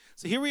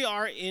So here we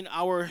are in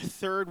our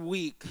third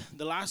week.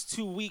 The last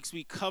 2 weeks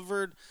we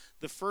covered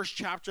the first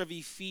chapter of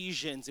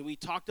Ephesians, and we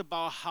talked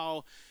about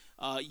how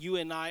you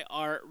and I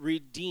are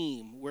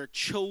redeemed, we're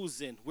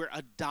chosen, we're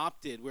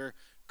adopted, we're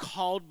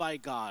called by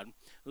God.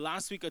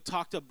 Last week I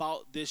talked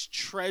about this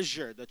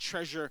treasure, the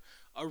treasure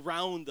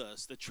around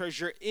us, the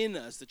treasure in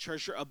us, the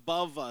treasure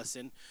above us.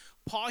 And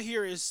Paul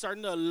here is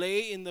starting to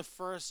lay in the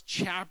first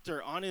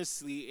chapter,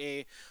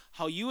 honestly,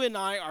 how you and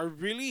I are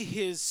really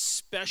his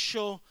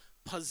special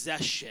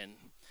possession.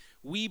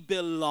 We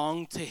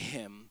belong to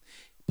him.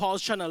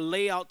 Paul's trying to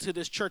lay out to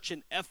this church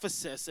in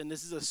Ephesus, and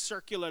this is a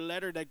circular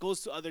letter that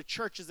goes to other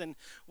churches, and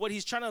what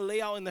he's trying to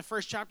lay out in the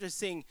first chapter is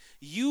saying,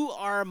 you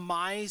are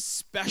my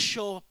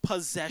special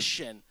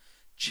possession.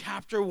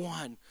 Chapter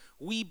 1,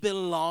 we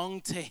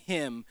belong to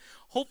him.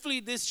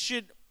 Hopefully this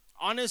should,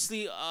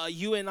 honestly,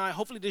 you and I,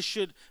 hopefully this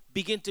should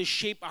begin to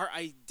shape our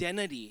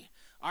identity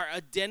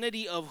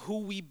of who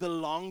we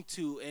belong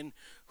to and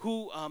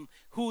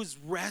who's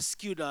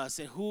rescued us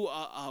and who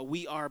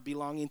we are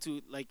belonging to,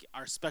 like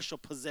our special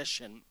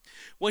possession.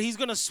 What he's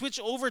going to switch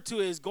over to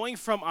is going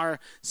from our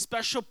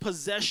special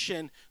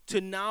possession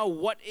to now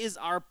what is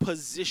our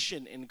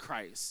position in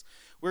Christ.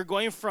 We're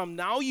going from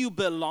now you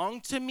belong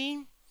to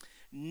me,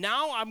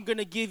 now I'm going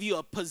to give you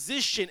a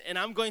position and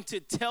I'm going to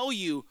tell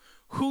you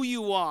who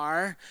you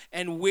are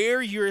and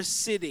where you're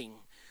sitting.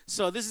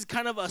 So this is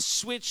kind of a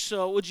switch.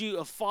 So would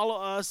you follow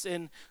us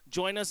and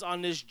join us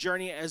on this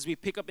journey as we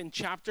pick up in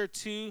chapter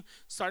 2,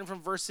 starting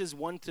from verses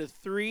 1 to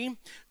 3.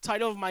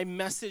 Title of my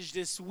message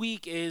this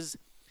week is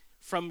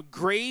From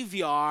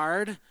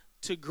Graveyard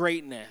to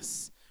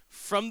Greatness.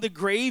 From the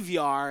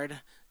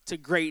graveyard to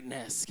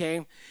greatness,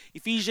 okay?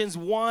 Ephesians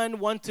 1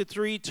 to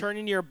 3, turn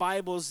in your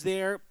Bibles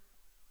there.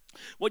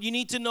 What you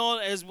need to know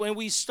is when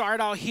we start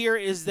out here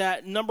is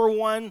that number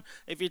one,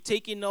 if you're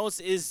taking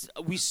notes, is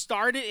we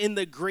started in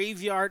the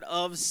graveyard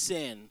of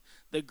sin.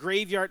 The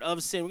graveyard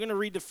of sin. We're going to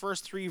read the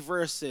first 3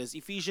 verses.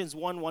 Ephesians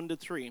 1 to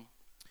 3.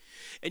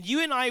 And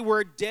you and I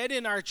were dead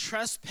in our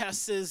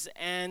trespasses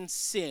and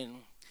sin,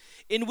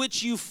 in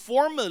which you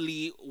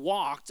formerly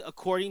walked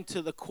according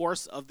to the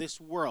course of this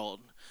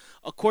world,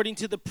 according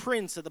to the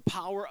prince of the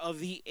power of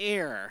the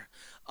air,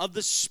 of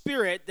the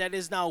spirit that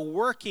is now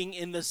working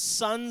in the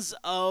sons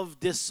of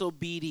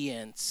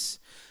disobedience.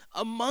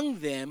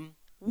 Among them,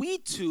 we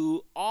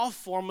too all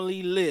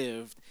formerly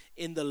lived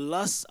in the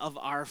lusts of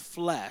our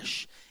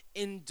flesh,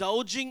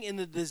 indulging in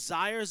the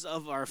desires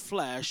of our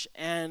flesh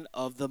and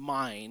of the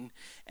mind.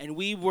 And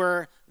we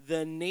were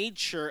the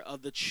nature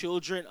of the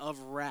children of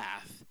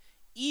wrath,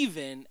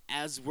 even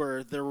as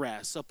were the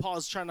rest. So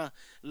Paul's trying to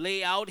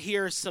lay out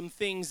here some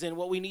things, and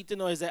what we need to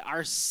know is that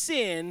our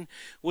sin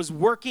was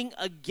working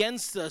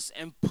against us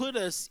and put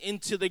us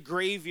into the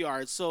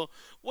graveyard. So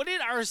what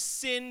did our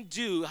sin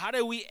do? How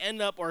did we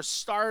end up or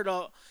start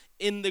up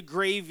in the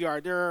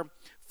graveyard? There are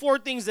 4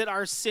 things that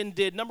our sin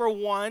did. Number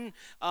 1,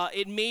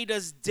 it made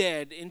us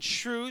dead. In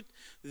truth,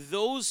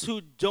 those who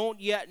don't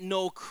yet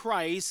know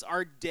Christ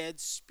are dead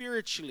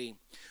spiritually.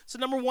 So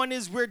number 1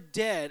 is we're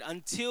dead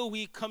until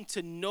we come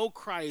to know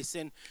Christ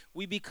and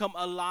we become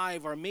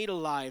alive or made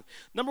alive.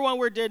 Number 1,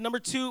 we're dead. Number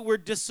 2, we're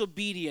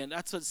disobedient.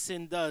 That's what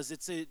sin does.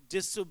 It's a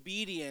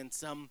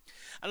disobedience. I don't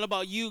know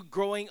about you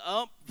growing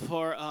up.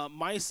 For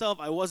myself,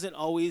 I wasn't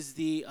always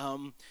the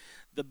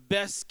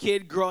best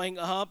kid growing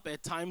up.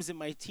 At times in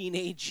my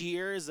teenage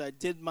years, I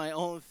did my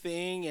own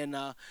thing and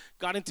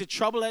got into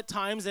trouble at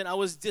times, and I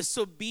was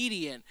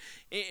disobedient.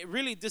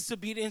 Really,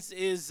 disobedience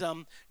is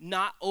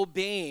not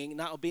obeying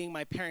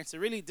my parents.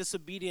 And really,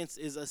 disobedience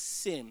is a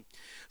sin.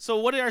 So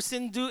what did our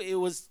sin do? It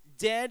was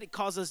dead. It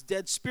caused us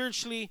dead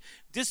spiritually,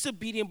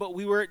 disobedient, but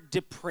we were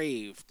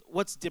depraved.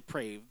 What's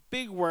depraved?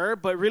 Big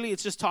word, but really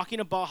it's just talking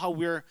about how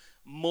we're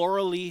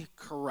morally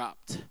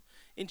corrupt.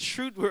 In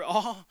truth, we're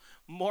all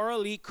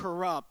morally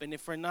corrupt, and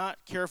if we're not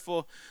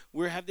careful,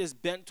 we have this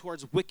bent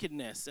towards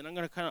wickedness, and I'm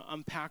going to kind of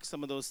unpack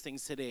some of those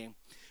things today.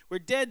 We're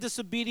dead,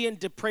 disobedient,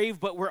 depraved,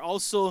 but we're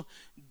also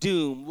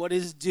doomed. What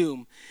is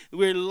doom?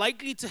 We're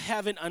likely to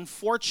have an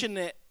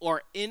unfortunate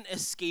or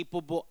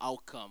inescapable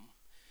outcome.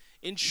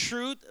 In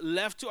truth,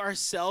 left to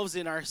ourselves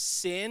in our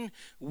sin,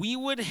 we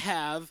would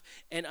have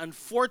an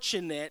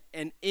unfortunate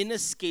and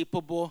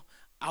inescapable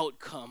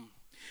outcome.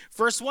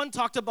 Verse 1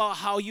 talked about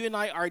how you and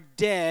I are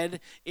dead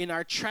in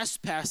our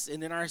trespass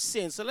and in our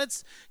sin. So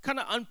let's kind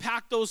of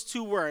unpack those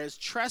 2 words,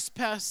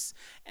 trespass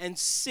and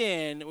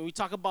sin, when we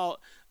talk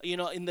about,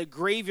 in the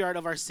graveyard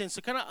of our sin.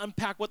 So kind of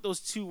unpack what those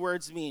 2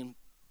 words mean.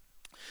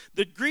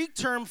 The Greek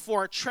term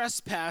for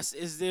trespass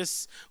is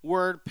this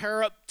word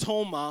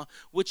paraptoma,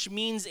 which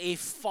means a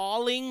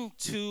falling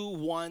to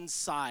one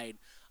side.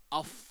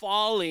 A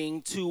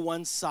falling to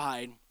one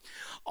side.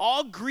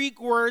 All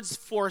Greek words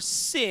for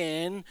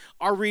sin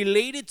are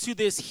related to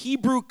this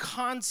Hebrew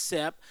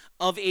concept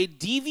of a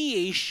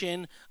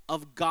deviation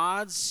of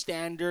God's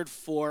standard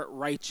for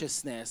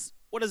righteousness.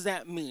 What does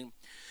that mean?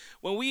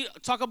 When we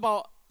talk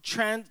about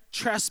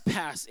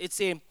trespass, it's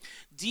a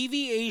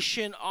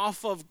deviation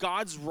off of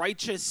God's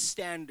righteous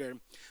standard.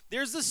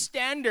 There's a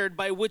standard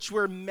by which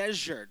we're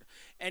measured.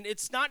 And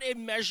it's not a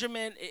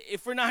measurement,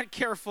 if we're not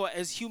careful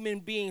as human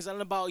beings. I don't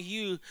know about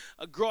you,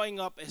 growing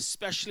up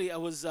especially, I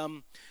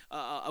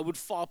would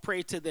fall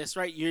prey to this,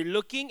 right? You're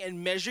looking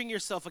and measuring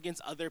yourself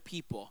against other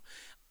people.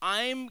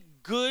 I'm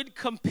good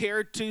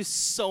compared to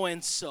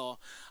so-and-so.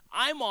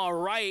 I'm all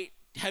right.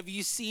 Have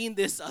you seen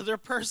this other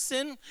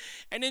person?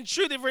 And in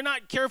truth, if we're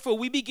not careful,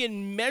 we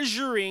begin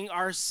measuring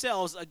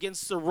ourselves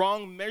against the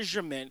wrong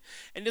measurement.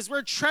 And this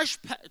word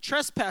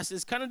trespass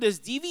is kind of this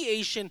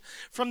deviation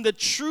from the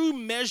true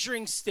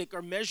measuring stick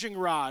or measuring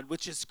rod,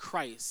 which is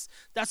Christ.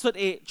 That's what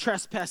a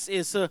trespass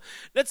is. So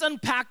let's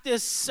unpack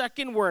this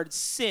second word,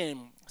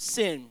 sin.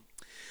 Sin.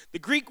 The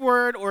Greek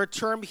word or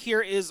term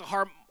here is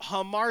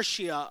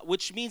hamartia,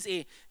 which means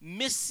a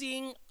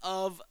missing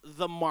of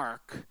the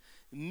mark.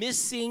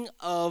 Missing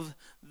of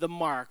the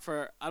mark.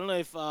 I don't know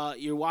if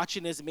you're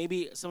watching this,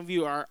 maybe some of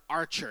you are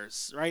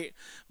archers, right?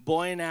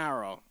 Bow and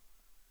arrow.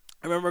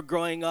 I remember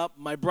growing up,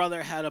 my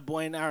brother had a bow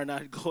and arrow, and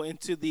I'd go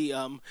into the,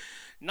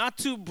 not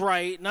too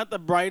bright, not the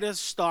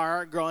brightest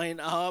star growing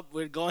up.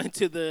 We'd go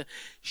into the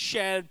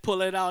shed,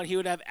 pull it out, and he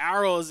would have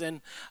arrows, and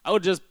I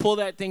would just pull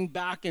that thing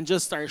back and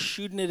just start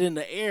shooting it in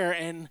the air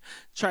and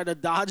try to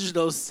dodge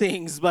those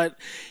things. But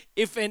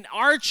if an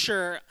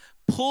archer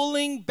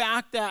pulling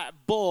back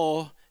that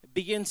bow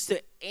begins to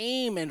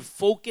aim and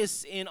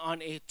focus in on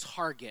a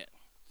target.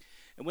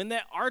 And when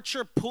that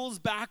archer pulls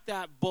back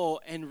that bow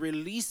and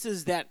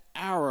releases that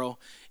arrow,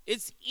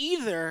 it's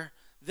either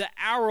the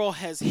arrow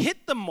has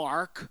hit the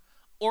mark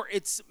or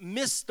it's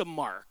missed the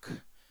mark.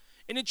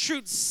 And in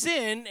truth,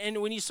 sin,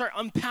 and when you start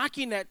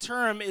unpacking that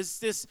term, is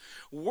this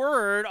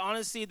word,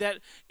 honestly,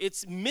 that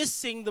it's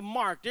missing the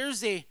mark.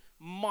 There's a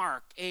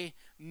mark, a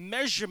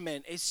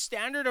measurement, a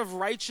standard of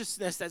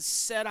righteousness that's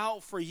set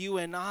out for you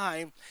and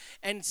I.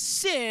 And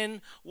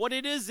sin, what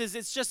it is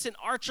it's just an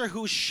archer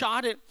who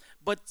shot it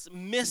but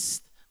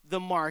missed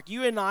the mark.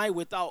 You and I,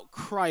 without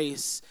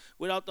Christ,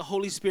 without the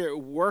Holy Spirit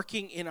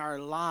working in our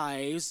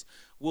lives,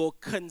 will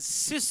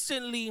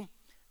consistently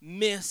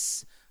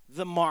miss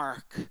the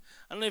mark.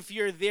 I don't know if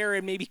you're there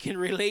and maybe can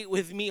relate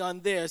with me on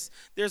this.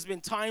 There's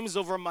been times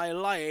over my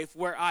life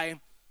where I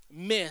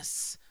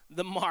miss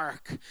the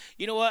mark.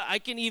 You know what? I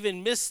can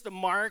even miss the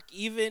mark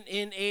even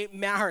in a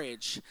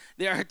marriage.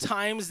 There are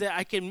times that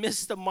I can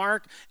miss the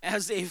mark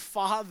as a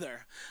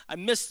father. I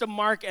miss the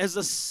mark as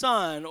a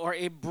son or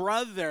a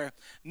brother,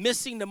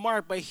 missing the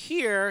mark. But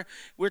here,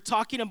 we're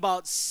talking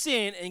about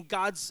sin and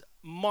God's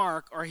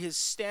mark or his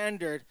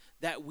standard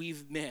that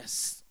we've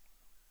missed.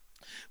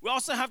 We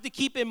also have to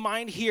keep in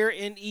mind here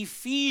in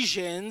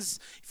Ephesians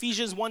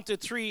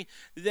 1-3,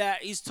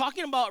 that he's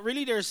talking about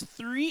really there's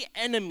three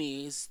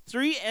enemies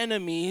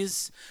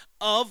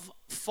of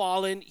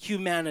fallen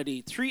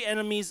humanity. Three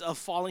enemies of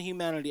fallen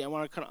humanity. I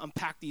want to kind of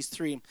unpack these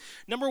three.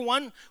 Number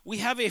one, we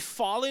have a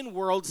fallen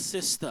world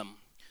system.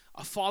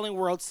 A fallen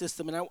world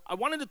system. And I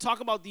wanted to talk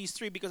about these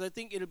three because I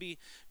think it'll be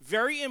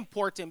very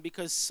important,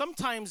 because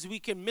sometimes we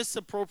can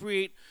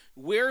misappropriate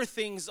where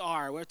things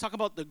are. We're talking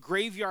about the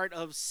graveyard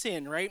of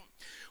sin, right?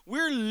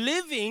 We're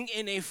living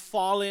in a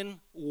fallen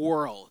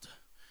world.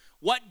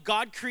 What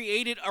God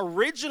created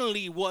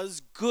originally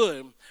was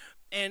good.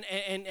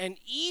 And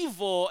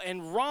evil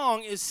and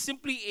wrong is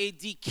simply a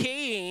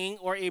decaying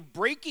or a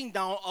breaking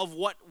down of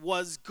what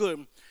was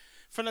good.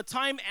 From the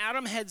time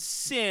Adam had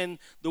sinned,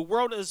 the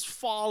world is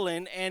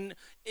fallen, and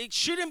it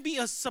shouldn't be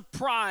a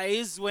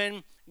surprise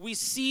when we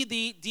see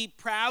the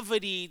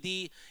depravity,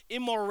 the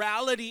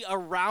immorality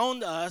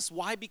around us.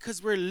 Why?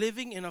 Because we're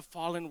living in a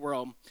fallen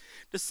world.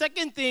 The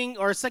second thing,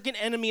 or second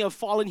enemy of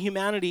fallen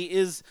humanity,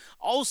 is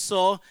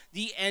also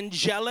the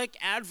angelic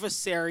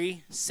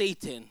adversary,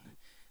 Satan.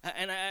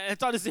 And I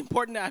thought it's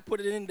important that I put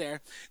it in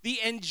there. The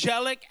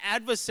angelic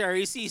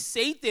adversary. See,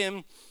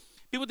 Satan,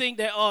 people think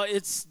that,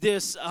 it's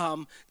this,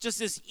 just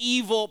this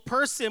evil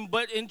person.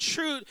 But in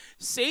truth,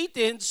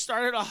 Satan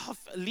started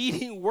off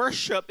leading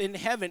worship in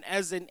heaven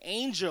as an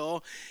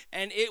angel.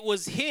 And it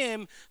was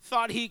him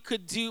thought he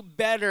could do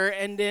better.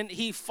 And then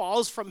he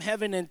falls from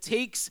heaven and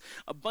takes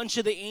a bunch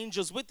of the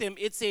angels with him.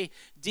 It's a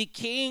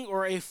decaying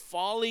or a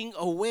falling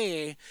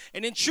away.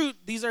 And in truth,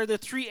 these are the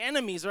three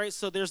enemies, right?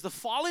 So there's the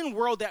fallen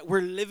world that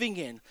we're living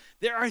in.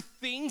 There are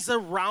things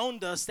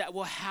around us that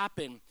will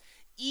happen.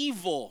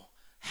 Evil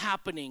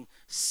happening,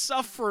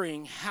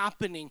 suffering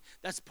happening.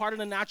 That's part of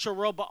the natural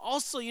world. But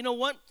also, you know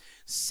what?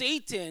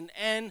 Satan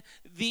and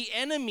the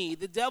enemy,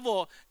 the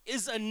devil,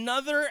 is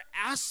another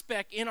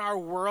aspect in our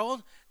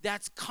world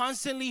that's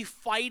constantly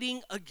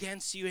fighting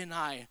against you and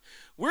I.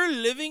 We're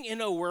living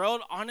in a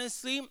world,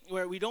 honestly,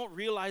 where we don't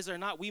realize or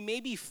not, we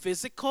may be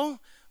physical,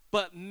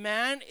 but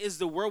man, is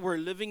the world we're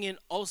living in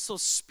also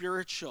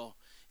spiritual.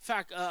 In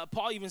fact,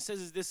 Paul even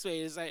says it this way,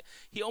 is that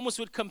he almost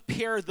would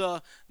compare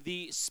the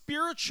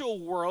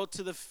spiritual world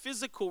to the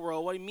physical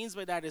world. What he means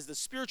by that is the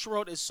spiritual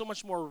world is so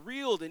much more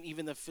real than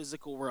even the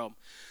physical world.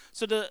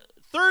 So the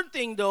third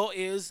thing, though,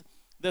 is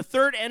the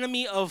third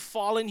enemy of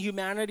fallen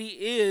humanity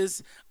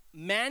is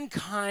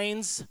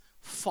mankind's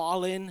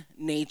fallen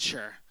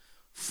nature.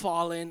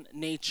 Fallen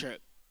nature.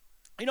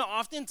 You know,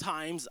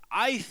 oftentimes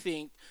I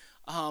think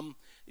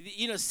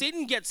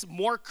Satan gets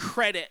more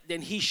credit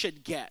than he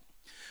should get.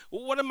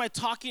 What am I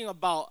talking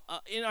about?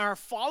 In our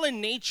fallen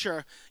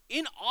nature,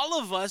 in all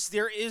of us,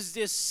 there is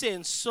this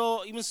sin.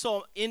 So even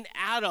so, in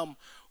Adam,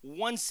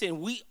 one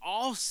sin, we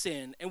all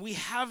sin, and we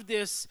have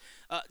this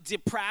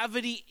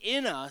depravity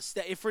in us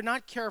that if we're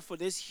not careful,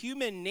 this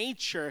human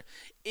nature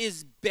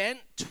is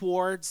bent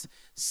towards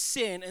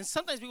sin. And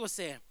sometimes people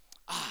say,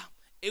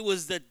 it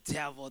was the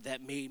devil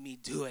that made me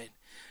do it.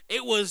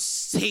 It was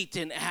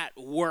Satan at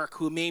work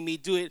who made me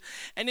do it.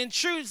 And in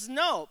truth,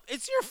 no,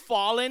 it's your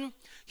fallen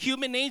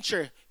human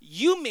nature.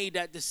 You made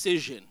that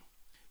decision.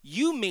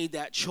 You made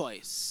that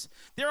choice.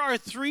 There are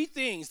three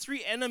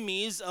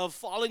enemies of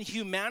fallen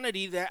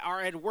humanity that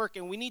are at work,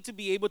 and we need to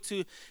be able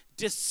to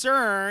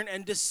discern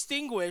and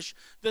distinguish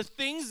the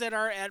things that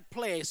are at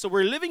play. So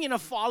we're living in a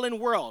fallen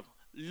world.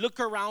 Look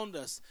around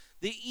us.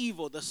 The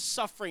evil, the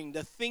suffering,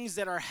 the things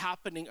that are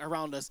happening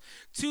around us.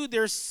 2,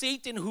 there's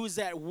Satan who's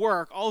at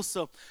work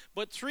also.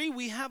 But 3,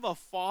 we have a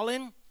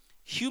fallen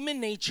human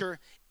nature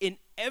in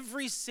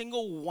every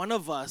single one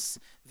of us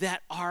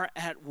that are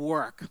at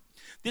work.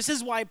 This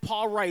is why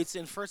Paul writes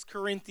in 1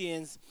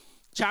 Corinthians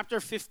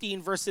chapter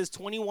 15, verses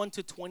 21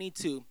 to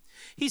 22.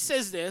 He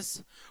says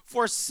this,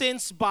 "For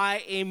since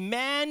by a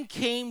man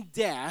came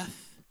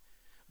death,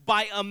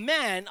 by a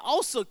man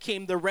also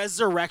came the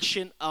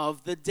resurrection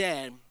of the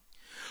dead.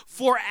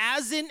 For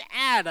as in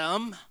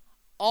Adam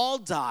all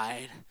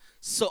died,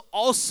 so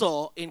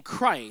also in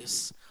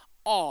Christ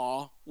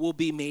all will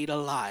be made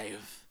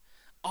alive."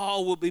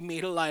 All will be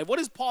made alive. What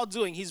is Paul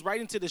doing? He's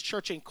writing to this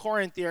church in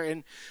Corinth here,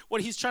 and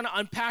what he's trying to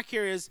unpack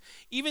here is,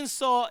 even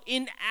so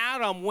in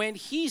Adam, when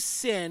he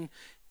sinned,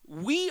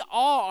 we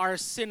all are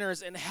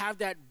sinners and have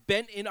that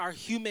bent in our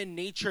human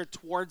nature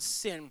towards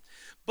sin.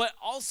 But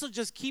also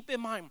just keep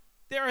in mind,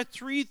 there are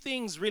 3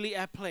 things really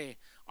at play.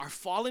 Our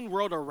fallen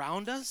world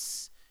around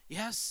us,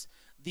 yes,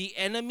 the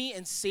enemy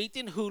and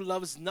Satan, who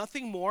loves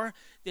nothing more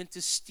than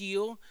to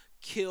steal,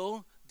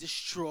 kill,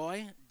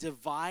 destroy,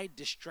 divide,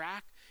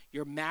 distract,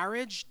 your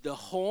marriage, the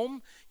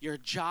home, your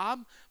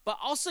job. But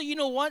also, you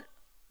know what?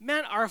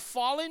 Man, our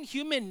fallen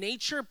human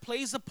nature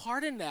plays a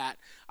part in that.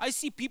 I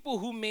see people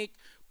who make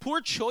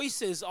poor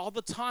choices all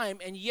the time,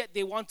 and yet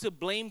they want to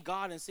blame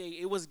God and say,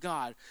 it was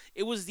God,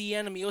 it was the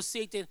enemy, it was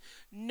Satan.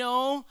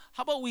 No,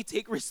 how about we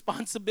take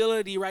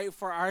responsibility, right,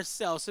 for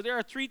ourselves? So there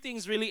are 3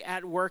 things really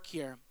at work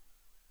here.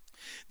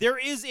 There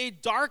is a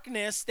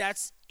darkness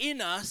that's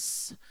in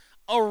us,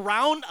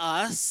 around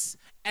us,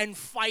 and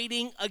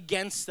fighting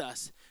against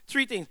us.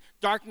 3 things: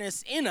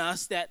 darkness in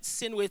us, that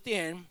sin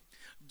within,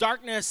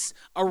 darkness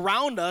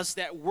around us,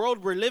 that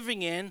world we're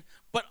living in,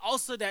 but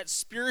also that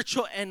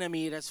spiritual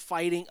enemy that's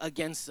fighting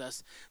against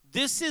us.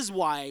 This is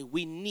why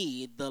we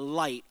need the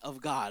light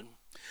of God.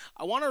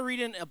 I want to read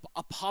an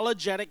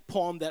apologetic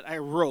poem that I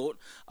wrote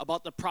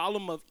about the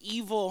problem of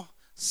evil,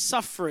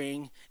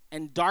 suffering,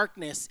 and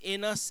darkness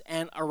in us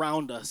and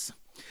around us.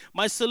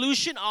 My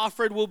solution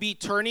offered will be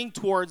turning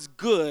towards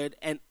good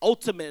and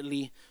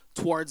ultimately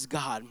towards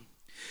God.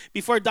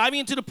 Before diving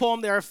into the poem,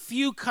 there are a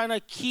few kind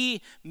of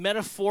key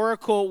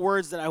metaphorical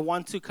words that I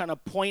want to kind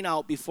of point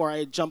out before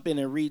I jump in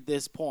and read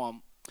this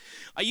poem.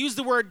 I use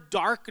the word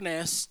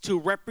darkness to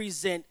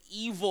represent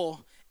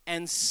evil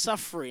and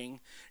suffering,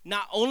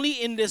 not only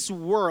in this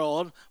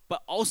world,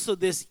 but also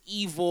this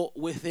evil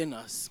within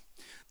us.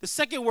 The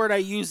second word I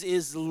use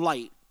is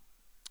light.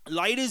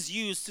 Light is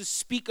used to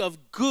speak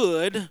of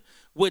good,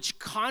 which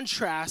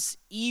contrasts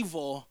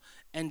evil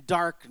and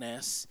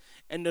darkness.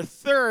 And the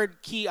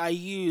third key I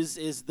use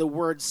is the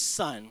word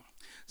sun.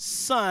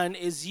 Sun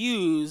is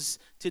used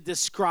to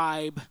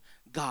describe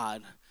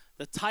God.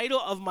 The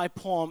title of my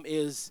poem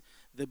is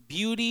The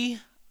Beauty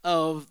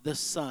of the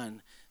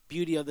Sun.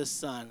 Beauty of the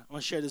Sun. I'm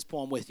going to share this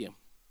poem with you.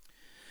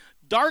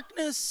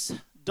 Darkness,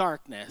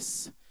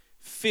 darkness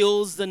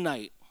fills the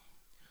night.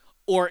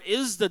 Or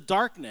is the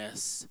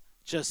darkness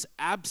just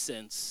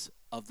absence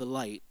of the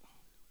light?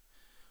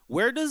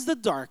 Where does the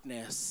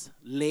darkness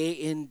lay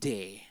in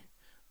day?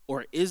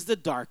 Or is the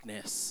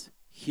darkness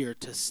here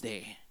to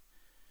stay?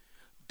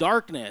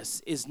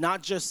 Darkness is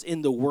not just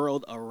in the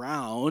world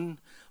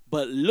around,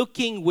 but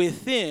looking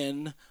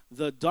within,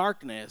 the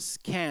darkness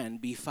can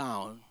be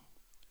found.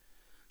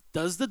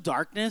 Does the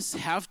darkness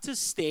have to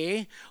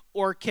stay,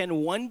 or can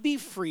one be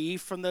free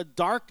from the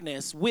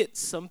darkness with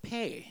some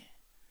pay?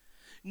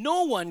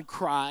 No one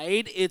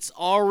cried, it's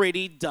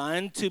already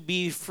done. To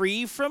be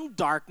free from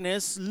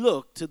darkness,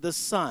 look to the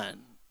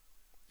sun.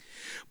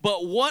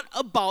 But what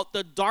about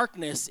the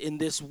darkness in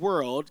this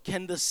world?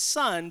 Can the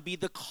sun be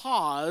the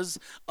cause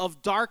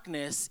of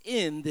darkness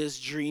in this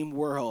dream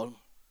world?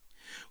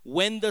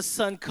 When the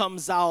sun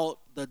comes out,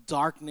 the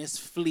darkness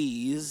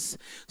flees.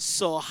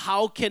 So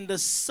how can the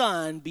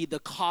sun be the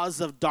cause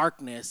of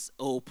darkness?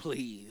 Oh,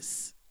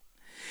 please.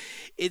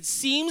 It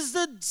seems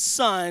the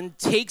sun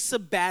takes a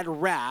bad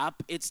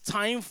rap. It's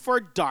time for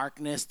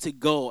darkness to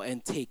go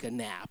and take a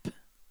nap.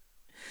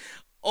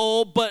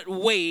 Oh, but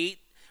wait.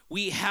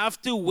 We have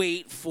to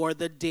wait for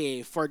the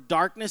day, for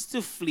darkness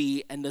to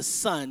flee and the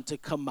sun to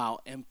come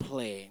out and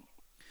play.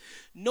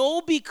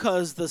 No,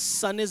 because the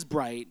sun is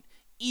bright,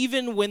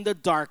 even when the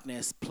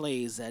darkness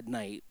plays at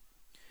night.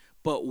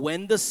 But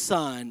when the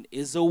sun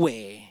is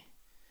away,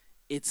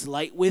 its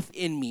light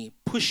within me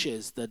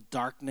pushes the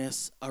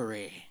darkness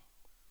away.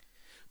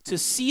 To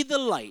see the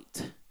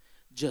light,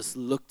 just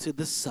look to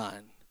the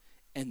sun,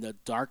 and the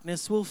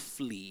darkness will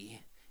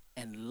flee,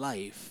 and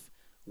life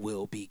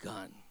will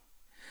begun.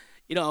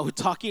 You know, we're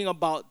talking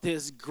about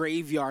this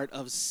graveyard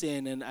of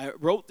sin, and I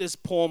wrote this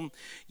poem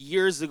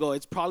years ago.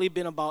 It's probably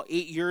been about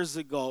 8 years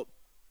ago.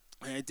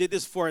 And I did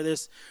this for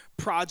this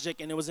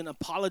project, and it was an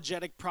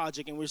apologetic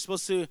project, and we were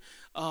supposed to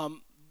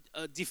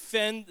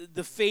defend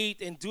the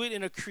faith and do it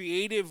in a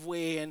creative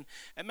way. And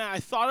man, I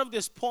thought of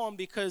this poem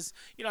because,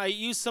 you know, I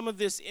used some of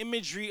this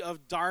imagery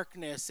of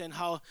darkness and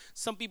how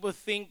some people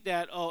think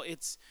that,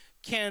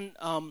 can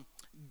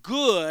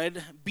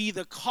good be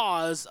the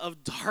cause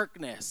of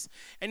darkness.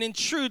 And in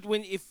truth,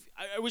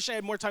 I wish I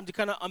had more time to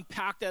kind of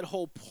unpack that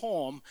whole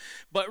poem,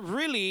 but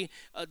really,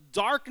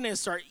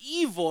 darkness or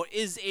evil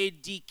is a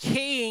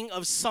decaying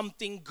of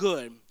something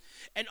good.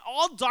 And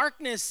all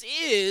darkness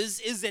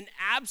is an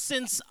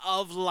absence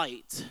of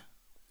light.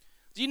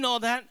 Do you know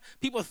that?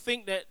 People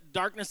think that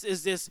darkness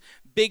is this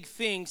big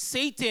thing.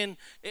 Satan,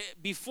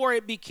 before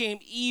it became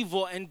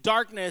evil and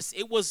darkness,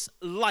 it was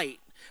light.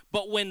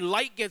 But when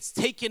light gets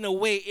taken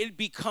away, it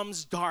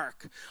becomes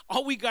dark.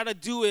 All we got to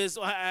do is,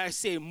 I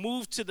say,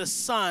 move to the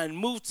sun,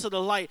 move to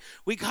the light.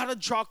 We got to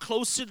draw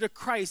closer to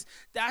Christ.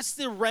 That's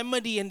the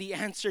remedy and the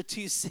answer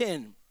to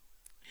sin.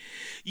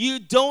 You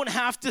don't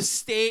have to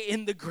stay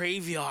in the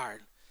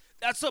graveyard.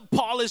 That's what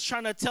Paul is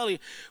trying to tell you.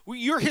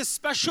 You're his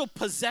special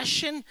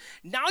possession.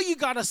 Now you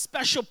got a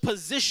special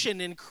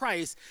position in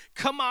Christ.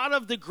 Come out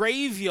of the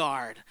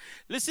graveyard.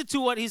 Listen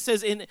to what he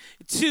says in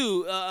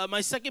 2.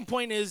 My second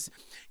point is,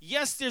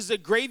 yes, there's a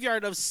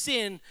graveyard of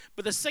sin,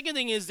 but the second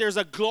thing is there's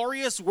a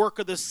glorious work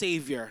of the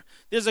Savior.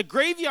 There's a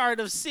graveyard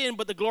of sin,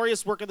 but the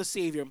glorious work of the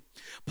Savior.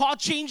 Paul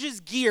changes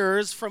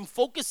gears from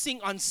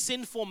focusing on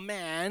sinful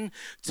man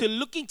to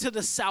looking to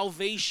the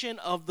salvation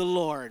of the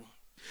Lord.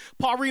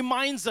 Paul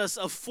reminds us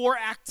of 4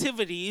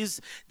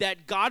 activities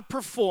that God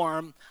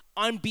performed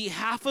on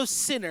behalf of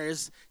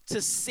sinners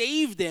to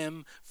save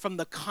them from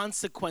the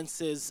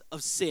consequences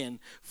of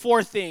sin.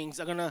 4 things.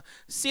 I'm going to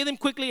say them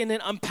quickly and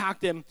then unpack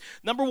them.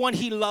 Number 1,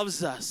 he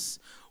loves us.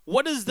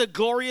 What is the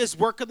glorious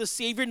work of the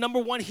Savior? Number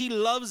 1, he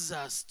loves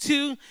us.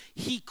 2,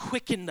 he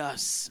quickened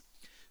us.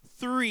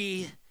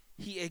 3,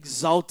 he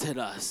exalted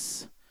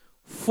us.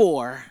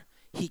 4,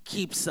 he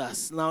keeps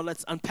us. Now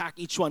let's unpack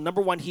each one.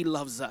 Number 1, he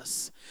loves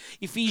us.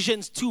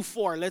 Ephesians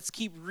 2:4. Let's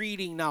keep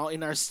reading now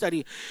in our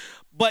study.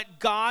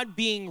 But God,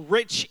 being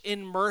rich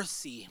in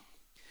mercy,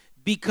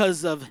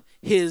 because of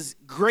his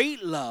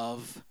great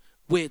love,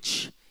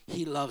 which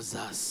he loves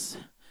us.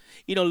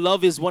 You know,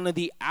 love is one of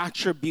the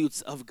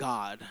attributes of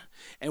God.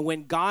 And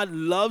when God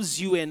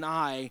loves you and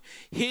I,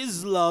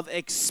 his love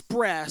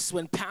expressed,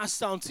 when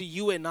passed down to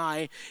you and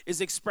I,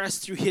 is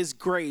expressed through his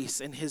grace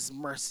and his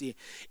mercy.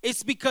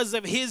 It's because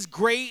of his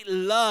great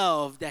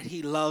love that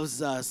he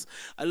loves us.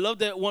 I love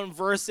that one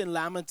verse in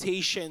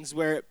Lamentations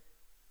where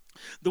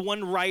the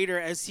one writer,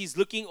 as he's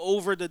looking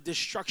over the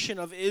destruction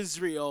of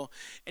Israel,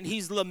 and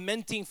he's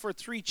lamenting for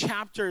 3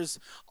 chapters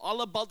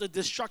all about the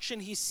destruction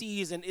he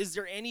sees, and is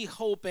there any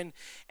hope? And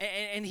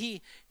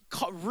he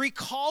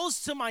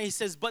recalls to mind, he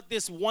says, but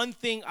this one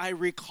thing I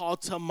recall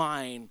to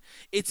mind,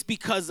 it's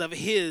because of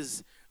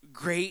his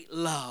great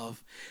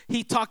love.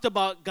 He talked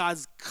about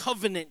God's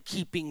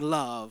covenant-keeping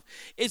love.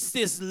 It's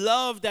this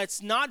love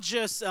that's not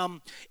just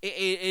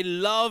a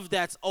love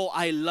that's, oh,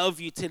 I love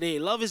you today.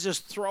 Love is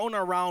just thrown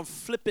around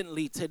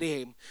flippantly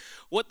today.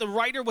 What the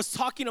writer was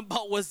talking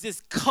about was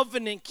this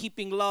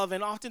covenant-keeping love.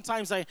 And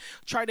oftentimes I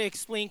try to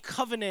explain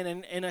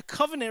covenant. And a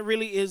covenant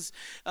really is,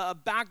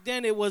 back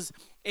then it was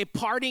a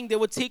parting. They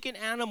would take an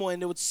animal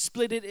and they would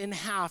split it in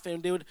half.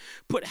 And they would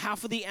put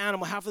half of the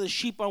animal, half of the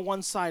sheep on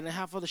one side and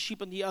half of the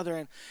sheep on the other.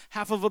 And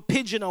half of a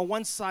pigeon on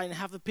one side and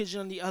half of a pigeon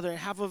on the other. And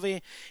half of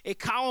a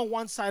cow on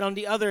one side on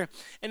the other.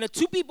 And the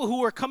 2 people who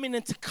were coming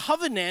into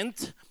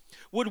covenant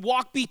would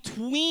walk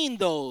between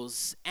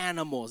those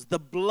animals, the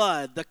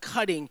blood, the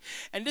cutting.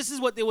 And this is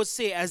what they would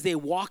say as they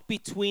walk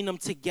between them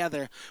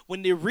together.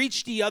 When they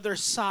reach the other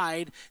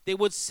side, they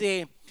would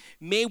say,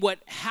 may what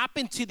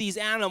happened to these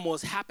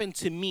animals happen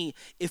to me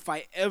if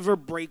I ever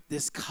break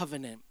this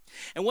covenant.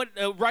 And what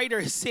the writer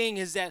is saying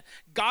is that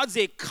God's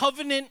a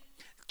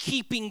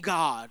covenant-keeping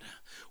God.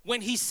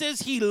 When he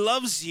says he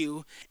loves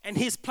you and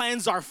his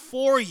plans are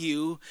for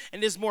you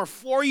and there's more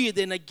for you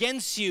than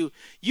against you,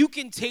 you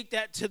can take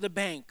that to the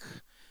bank.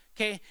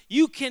 Okay?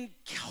 You can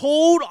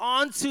hold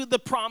on to the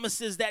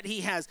promises that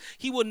he has.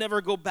 He will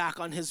never go back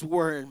on his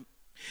word.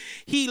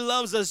 He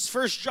loves us.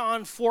 1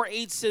 John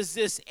 4:8 says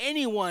this,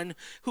 anyone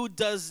who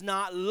does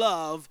not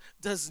love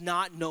does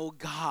not know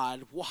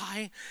God.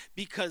 Why?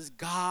 Because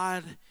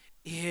God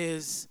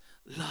is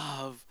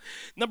love.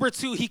 Number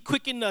 2, he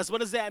quickened us.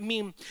 What does that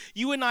mean?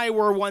 You and I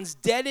were once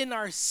dead in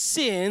our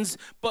sins,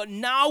 but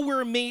now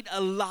we're made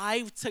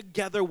alive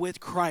together with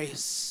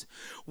Christ.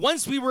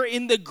 Once we were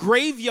in the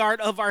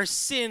graveyard of our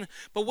sin,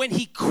 but when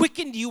he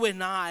quickened you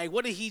and I,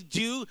 what did he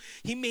do?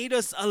 He made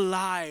us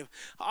alive.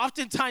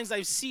 Oftentimes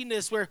I've seen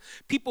this where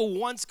people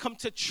once come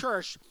to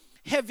church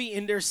heavy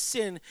in their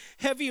sin,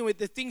 heavy with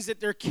the things that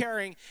they're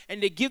carrying,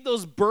 and they give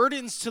those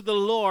burdens to the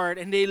Lord,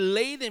 and they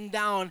lay them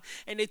down,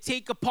 and they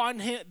take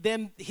upon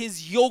them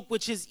his yoke,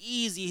 which is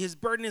easy, his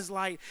burden is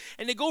light,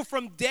 and they go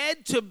from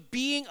dead to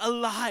being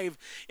alive.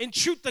 In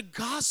truth, the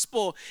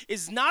gospel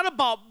is not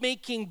about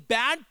making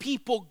bad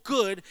people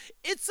good,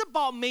 it's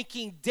about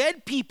making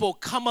dead people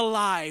come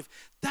alive.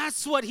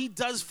 That's what he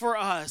does for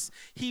us.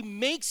 He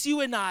makes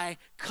you and I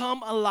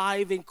come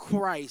alive in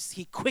Christ.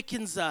 He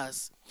quickens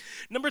us.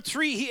 Number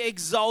 3, he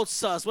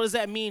exalts us. What does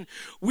that mean?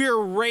 We're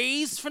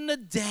raised from the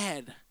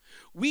dead.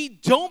 We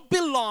don't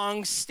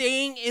belong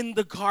staying in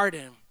the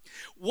garden.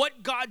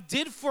 What God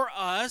did for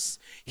us,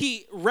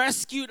 he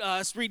rescued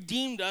us,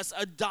 redeemed us,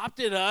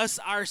 adopted us.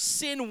 Our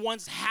sin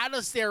once had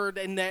us there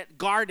in that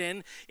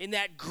garden, in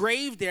that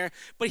grave there.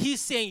 But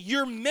he's saying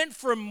you're meant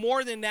for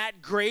more than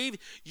that grave.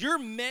 You're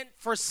meant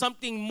for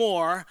something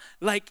more,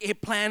 like a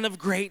plan of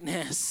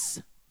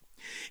greatness.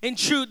 In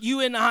truth, you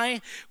and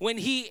I, when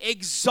he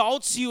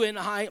exalts you and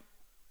I,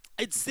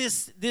 it's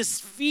this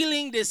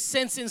feeling, this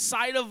sense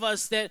inside of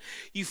us that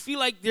you feel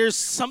like there's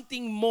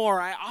something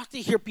more. I often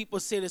hear people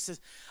say this,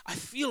 I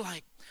feel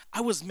like I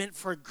was meant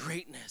for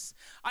greatness.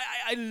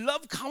 I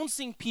love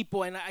counseling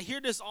people, and I hear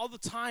this all the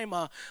time.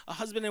 A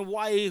husband and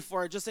wife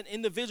or just an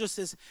individual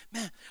says,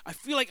 man, I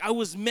feel like I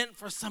was meant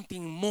for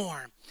something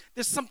more.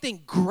 There's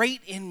something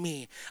great in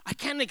me. I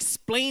can't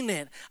explain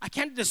it. I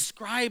can't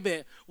describe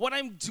it. What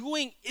I'm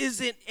doing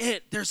isn't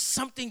it. There's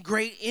something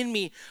great in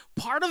me.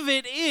 Part of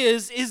it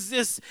is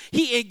this,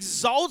 he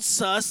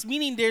exalts us,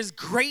 meaning there's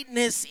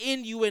greatness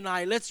in you and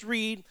I. Let's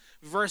read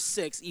verse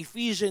 6,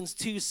 Ephesians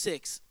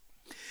 2:6.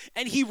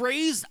 And he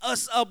raised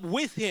us up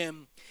with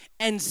him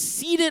and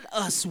seated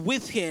us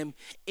with him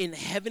in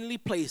heavenly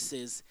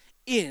places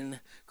in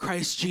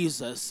Christ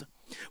Jesus.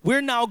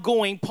 We're now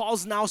going,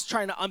 Paul's now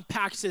trying to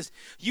unpack this.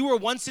 You were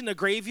once in the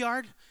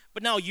graveyard,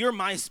 but now you're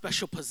my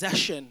special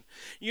possession.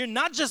 You're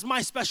not just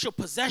my special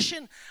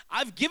possession.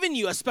 I've given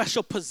you a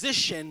special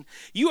position.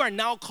 You are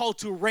now called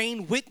to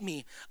reign with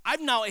me.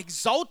 I've now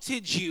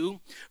exalted you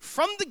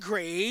from the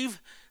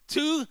grave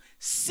to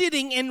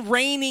sitting and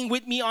reigning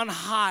with me on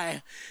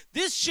high.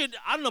 This should,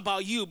 I don't know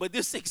about you, but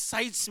this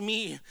excites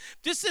me.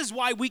 This is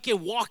why we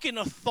can walk in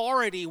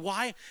authority.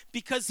 Why?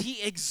 Because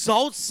he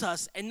exalts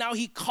us, and now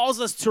he calls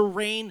us to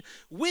reign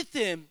with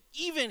him,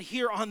 even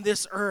here on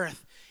this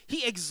earth.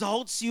 He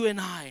exalts you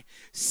and I,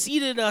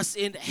 seated us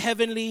in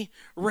heavenly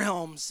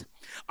realms.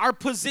 Our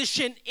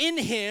position in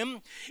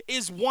him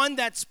is one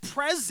that's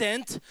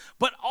present,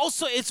 but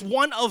also it's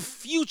one of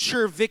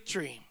future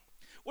victory.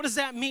 What does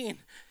that mean?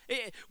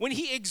 When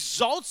he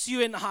exalts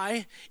you and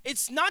I,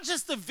 it's not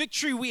just the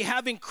victory we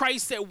have in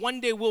Christ that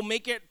one day we'll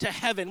make it to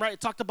heaven, right? I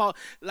talked about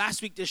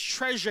last week this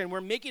treasure and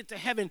we're making it to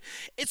heaven.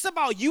 It's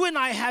about you and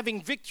I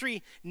having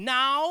victory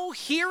now,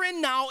 here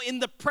and now in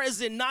the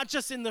present, not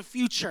just in the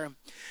future.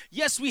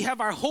 Yes, we have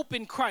our hope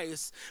in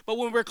Christ, but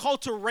when we're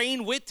called to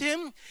reign with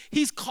him,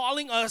 he's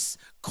calling us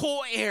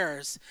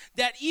co-heirs.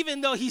 That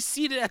even though he's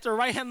seated at the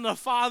right hand of the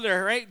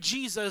Father, right,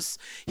 Jesus,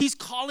 he's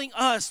calling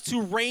us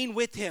to reign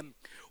with him.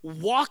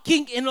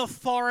 Walking in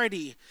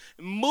authority,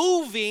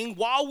 moving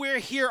while we're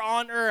here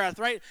on earth,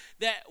 right?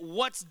 That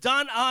what's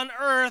done on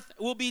earth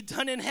will be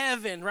done in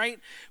heaven, right?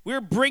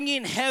 We're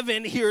bringing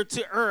heaven here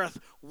to earth,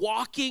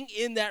 walking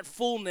in that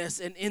fullness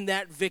and in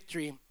that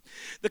victory.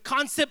 The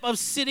concept of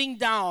sitting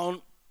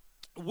down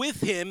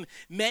with him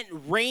meant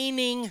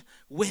reigning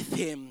with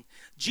him.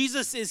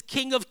 Jesus is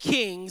King of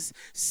Kings,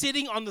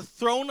 sitting on the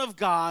throne of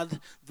God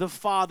the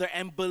Father,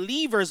 and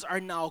believers are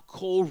now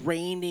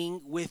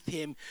co-reigning with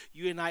him.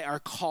 You and I are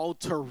called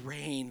to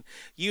reign.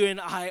 You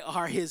and I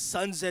are his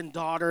sons and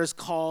daughters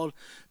called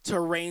to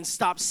reign.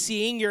 Stop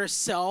seeing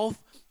yourself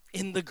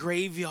in the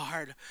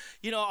graveyard.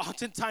 You know,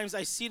 oftentimes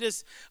I see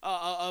this,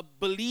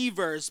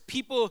 believers,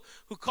 people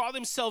who call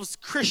themselves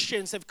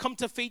Christians, have come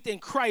to faith in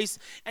Christ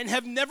and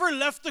have never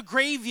left the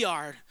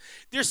graveyard.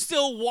 They're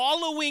still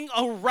wallowing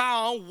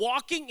around,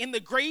 walking in the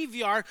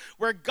graveyard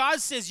where God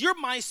says, you're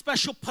my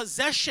special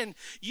possession.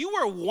 You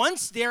were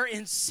once there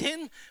in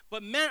sin,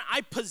 but man,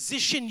 I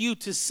position you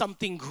to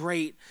something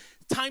great.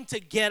 Time to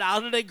get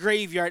out of the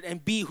graveyard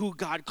and be who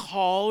God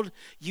called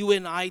you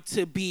and I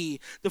to be.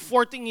 The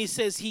fourth thing he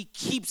says, he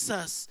keeps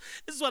us.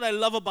 This is what I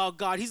love about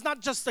God. He's not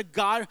just a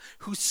God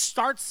who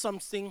starts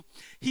something.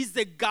 He's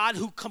the God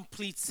who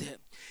completes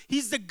it.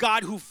 He's the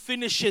God who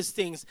finishes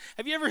things.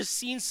 Have you ever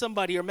seen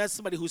somebody or met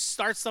somebody who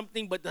starts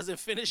something but doesn't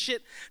finish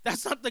it?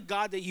 That's not the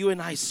God that you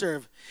and I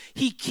serve.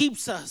 He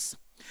keeps us.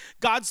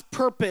 God's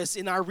purpose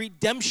in our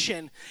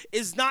redemption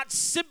is not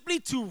simply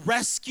to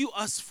rescue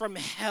us from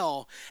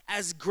hell,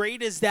 as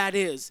great as that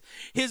is.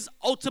 His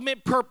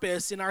ultimate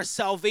purpose in our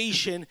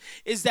salvation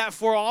is that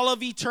for all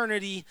of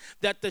eternity,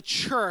 that the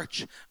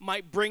church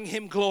might bring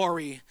him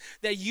glory,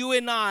 that you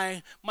and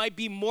I might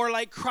be more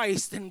like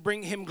Christ and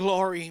bring him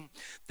glory.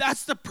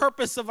 That's the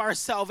purpose of our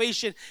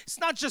salvation. It's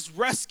not just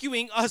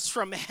rescuing us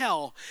from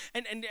hell.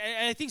 And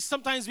I think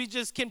sometimes we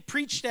just can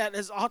preach that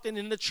as often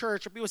in the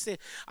church, or people say,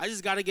 I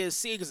just got to get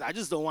saved because I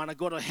just don't want to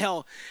go to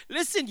hell.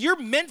 Listen, you're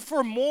meant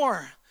for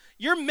more.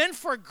 You're meant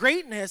for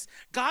greatness.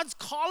 God's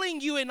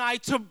calling you and I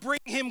to bring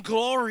him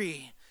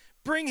glory.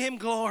 Bring him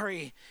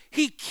glory.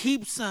 He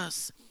keeps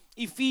us.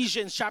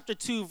 Ephesians chapter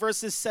 2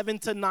 verses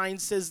 7-9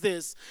 says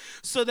this,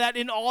 so that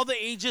in all the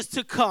ages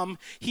to come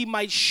he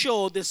might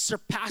show the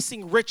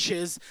surpassing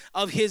riches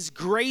of his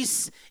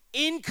grace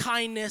in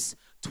kindness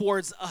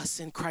towards us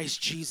in Christ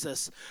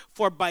Jesus.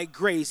 For by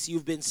grace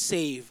you've been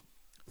saved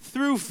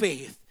through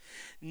faith,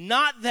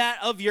 not that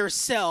of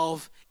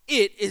yourself,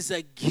 it is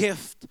a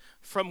gift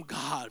from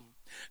God.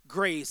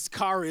 Grace,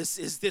 charis,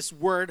 is this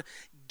word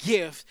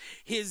gift.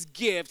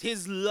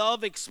 His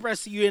love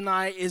expressed to you and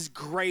I is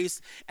grace,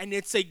 and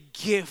it's a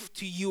gift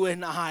to you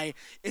and I.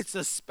 It's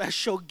a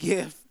special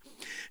gift.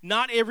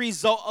 Not a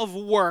result of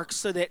work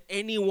so that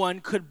anyone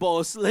could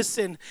boast.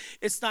 Listen,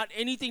 it's not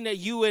anything that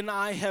you and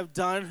I have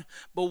done,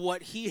 but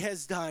what he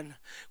has done.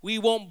 We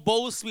won't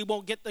boast. We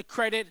won't get the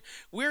credit.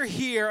 We're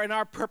here, and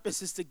our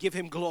purpose is to give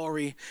him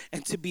glory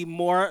and to be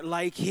more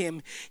like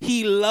him.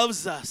 He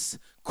loves us,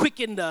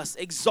 quickened us,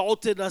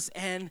 exalted us,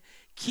 and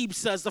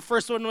keeps us. The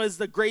first one was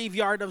the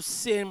graveyard of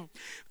sin.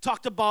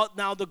 Talked about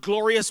now the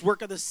glorious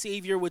work of the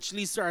Savior, which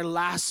leads to our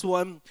last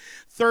one.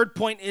 Third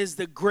point is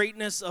the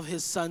greatness of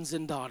his sons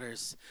and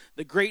daughters.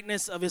 The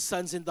greatness of his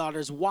sons and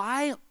daughters.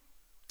 Why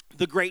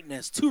the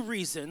greatness? Two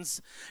reasons.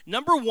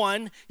 Number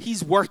one,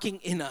 he's working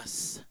in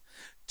us.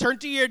 Turn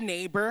to your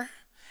neighbor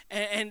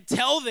and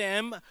tell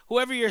them,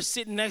 whoever you're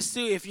sitting next to,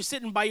 if you're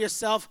sitting by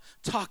yourself,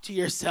 talk to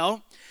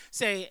yourself.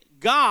 Say,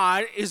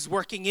 God is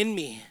working in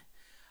me.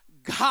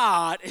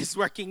 God is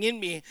working in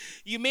me.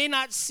 You may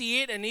not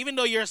see it, and even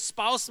though your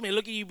spouse may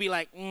look at you and be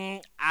like,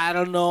 I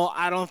don't know,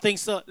 I don't think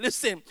so.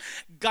 Listen,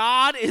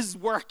 God is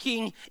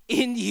working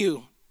in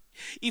you.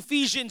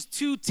 Ephesians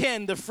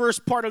 2:10, the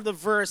first part of the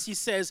verse, he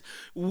says,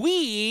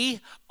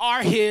 we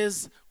are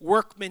his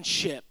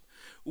workmanship.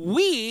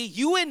 We,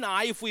 you and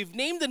I, if we've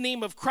named the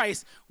name of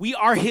Christ, we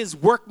are his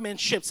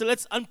workmanship. So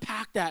let's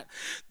unpack that.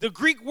 The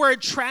Greek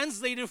word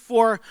translated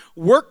for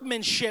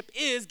workmanship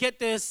is, get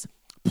this,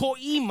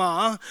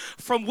 poema,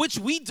 from which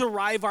we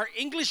derive our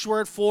English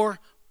word for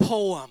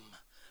poem.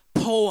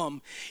 Poem.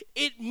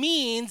 It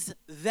means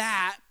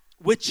that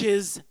which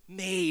is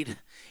made.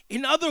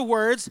 In other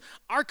words,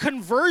 our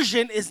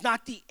conversion is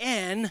not the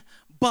end,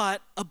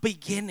 but a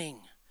beginning.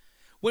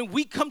 When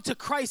we come to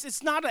Christ,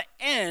 it's not an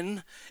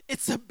end,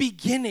 it's a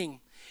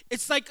beginning.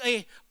 It's like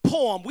a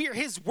poem. We are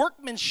his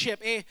workmanship.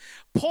 A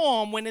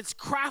poem, when it's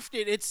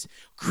crafted, it's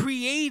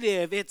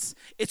creative, it's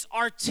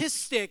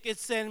artistic,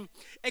 it's an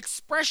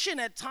expression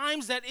at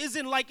times that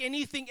isn't like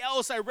anything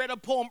else. I read a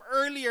poem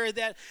earlier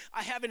that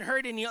I haven't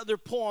heard any other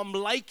poem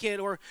like it,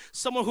 or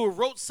someone who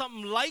wrote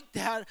something like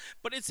that,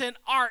 but it's an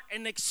art,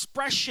 an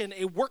expression,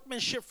 a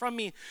workmanship from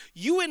me.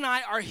 You and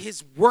I are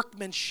his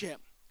workmanship.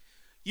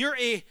 You're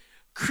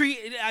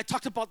I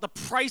talked about the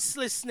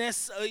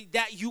pricelessness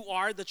that you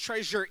are, the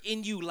treasure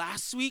in you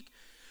last week.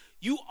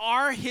 You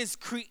are his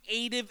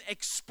creative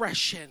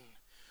expression.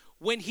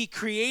 When he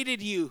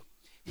created you,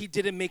 he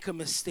didn't make a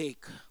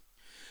mistake.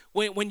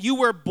 When you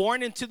were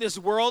born into this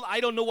world, I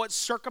don't know what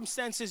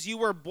circumstances you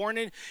were born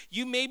in.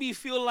 You maybe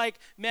feel like,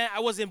 man, I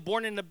wasn't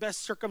born in the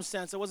best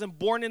circumstance. I wasn't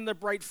born in the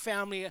right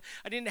family.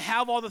 I didn't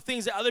have all the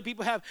things that other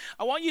people have.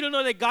 I want you to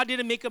know that God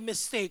didn't make a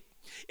mistake.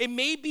 It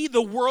may be the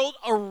world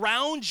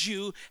around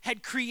you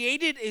had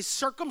created a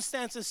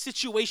circumstance and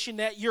situation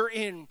that you're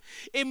in.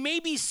 It may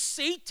be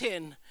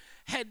Satan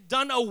had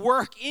done a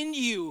work in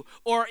you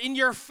or in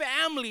your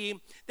family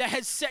that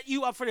had set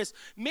you up for this.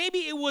 Maybe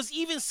it was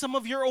even some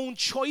of your own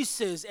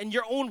choices and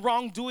your own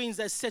wrongdoings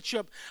that set you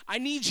up. I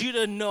need you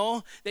to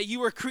know that you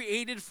were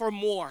created for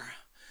more.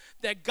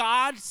 That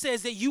God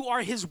says that you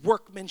are his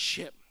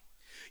workmanship.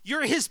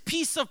 You're his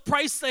piece of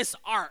priceless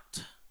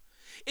art.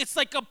 It's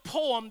like a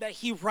poem that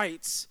he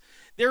writes.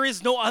 There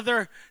is no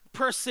other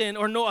person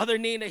or no other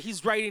name that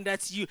he's writing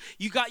that's you.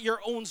 You got your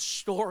own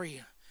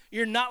story.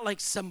 You're not like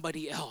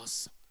somebody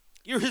else.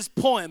 You're his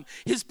poem,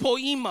 his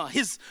poema,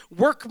 his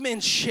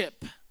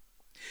workmanship.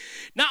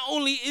 Not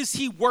only is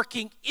he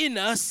working in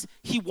us,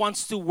 he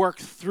wants to work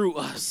through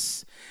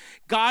us.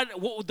 God,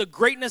 the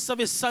greatness of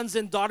his sons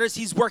and daughters,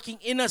 he's working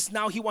in us.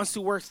 Now he wants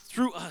to work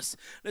through us.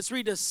 Let's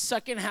read the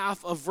second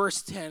half of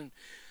verse 10.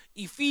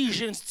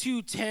 Ephesians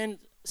 2:10.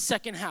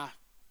 Second half.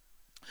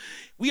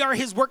 We are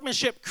his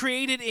workmanship,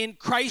 created in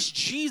Christ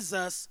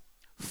Jesus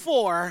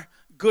for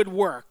good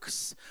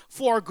works,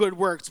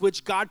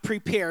 which God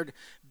prepared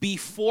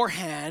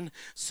beforehand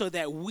so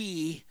that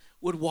we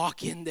would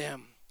walk in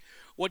them.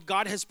 what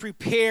God has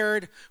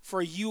prepared for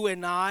you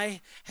and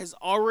I has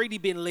already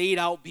been laid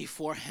out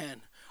beforehand.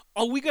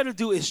 All we got to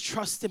do is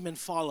trust him and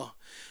follow.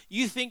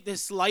 You think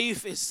this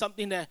life is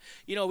something that,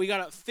 we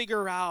got to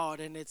figure out,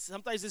 and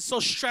sometimes it's so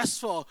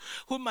stressful.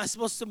 Who am I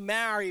supposed to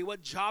marry?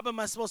 What job am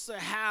I supposed to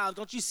have?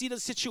 Don't you see the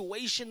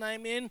situation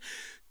I'm in?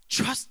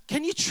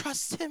 Can you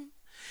trust him?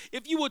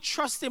 If you will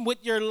trust him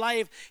with your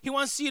life, he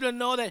wants you to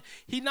know that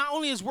he not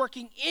only is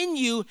working in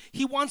you,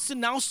 he wants to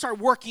now start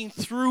working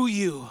through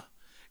you.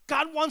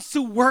 God wants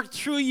to work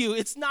through you.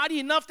 It's not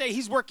enough that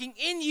he's working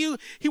in you.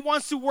 He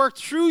wants to work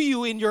through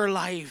you in your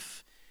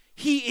life.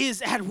 He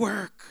is at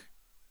work.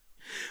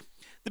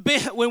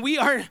 When we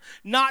are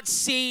not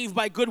saved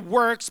by good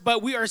works,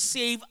 but we are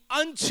saved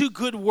unto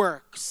good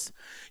works.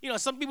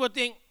 Some people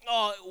think,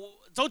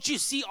 don't you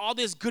see all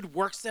these good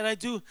works that I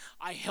do?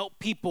 I help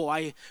people.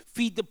 I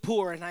feed the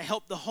poor, and I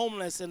help the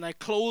homeless, and I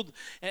clothe,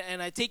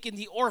 and I take in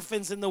the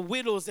orphans and the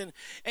widows. And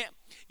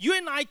you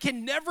and I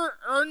can never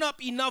earn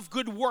up enough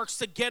good works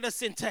to get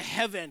us into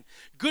heaven.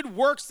 Good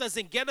works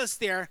doesn't get us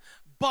there.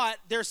 But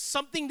there's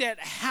something that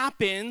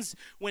happens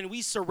when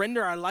we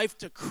surrender our life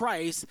to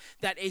Christ,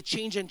 that a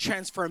change and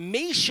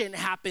transformation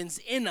happens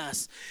in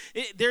us.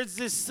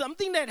 There's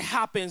something that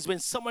happens when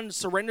someone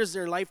surrenders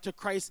their life to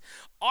Christ.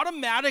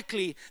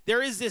 Automatically,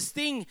 there is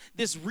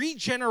this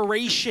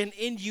regeneration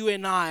in you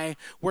and I,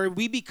 where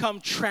we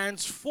become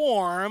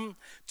transformed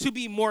to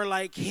be more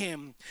like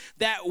him.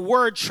 That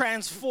word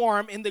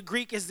transform in the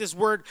Greek is this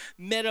word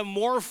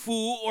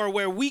metamorpho, or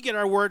where we get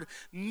our word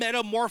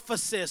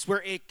metamorphosis,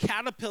 where a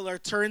caterpillar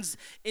turns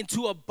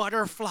into a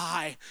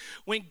butterfly.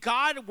 When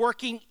God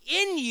working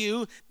in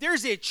you,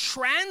 there's a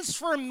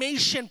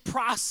transformation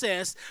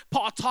process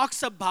Paul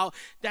talks about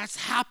that's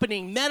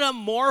happening.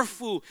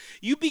 Metamorpho.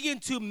 You begin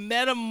to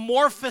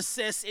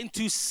metamorphosis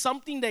into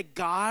something that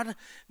God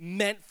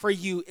meant for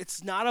you.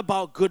 It's not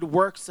about good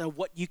works and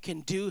what you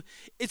can do.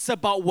 It's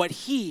about what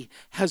he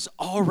has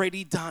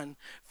already done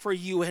for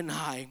you and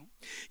I.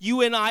 You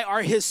and I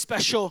are his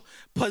special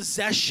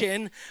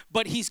possession,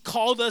 but he's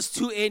called us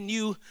to a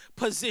new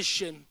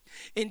position.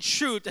 In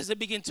truth, as I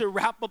begin to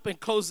wrap up and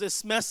close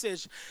this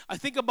message, I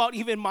think about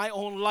even my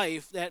own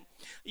life, that,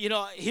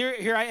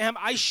 here I am.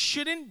 I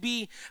shouldn't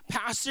be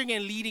pastoring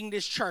and leading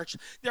this church.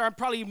 There are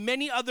probably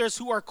many others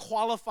who are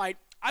qualified.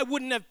 I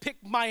wouldn't have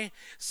picked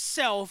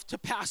myself to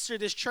pastor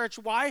this church.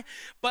 Why?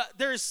 But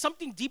there is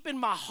something deep in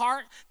my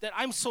heart that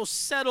I'm so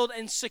settled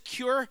and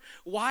secure.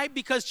 Why?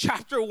 Because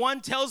chapter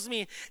 1 tells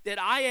me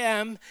that I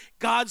am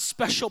God's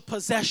special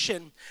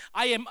possession.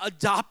 I am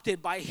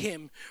adopted by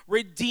him,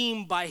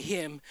 redeemed by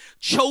him,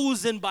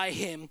 chosen by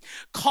him,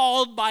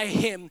 called by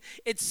him.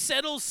 It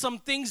settles some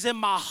things in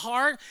my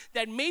heart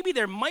that maybe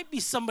there might be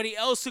somebody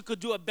else who could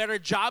do a better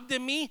job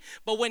than me.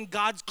 But when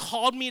God's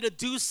called me to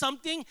do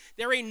something,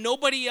 there ain't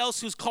nobody else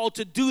who's called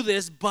to do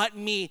this but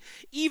me.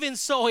 Even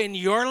so, in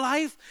your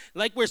life,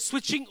 like we're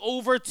switching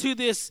over to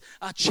this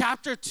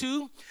chapter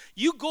 2,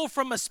 you go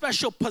from a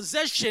special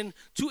possession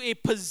to a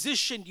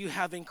position you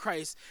have in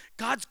Christ.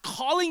 God's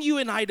calling you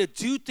and I to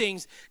do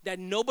things that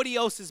nobody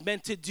else is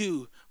meant to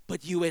do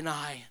but you and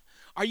I.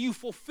 Are you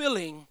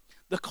fulfilling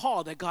the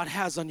call that God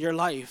has on your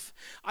life?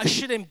 I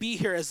shouldn't be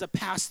here as a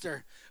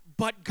pastor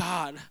but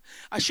God.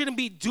 I shouldn't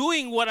be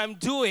doing what I'm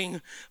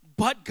doing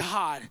but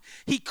God.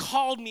 He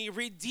called me,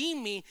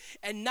 redeemed me,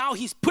 and now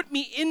he's put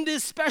me in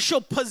this special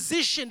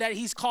position that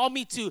he's called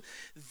me to.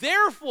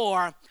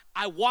 Therefore,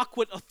 I walk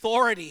with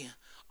authority.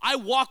 I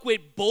walk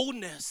with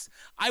boldness.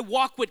 I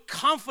walk with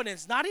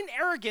confidence, not in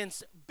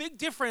arrogance. Big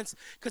difference,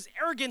 because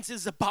arrogance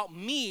is about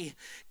me.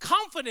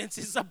 Confidence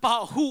is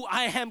about who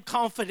I am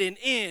confident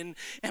in,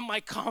 and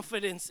my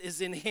confidence is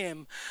in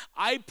him.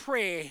 I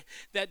pray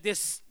that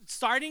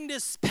starting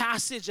this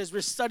passage as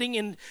we're studying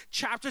in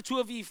chapter 2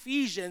 of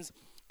Ephesians,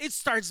 it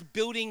starts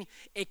building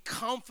a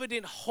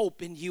confident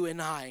hope in you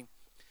and I.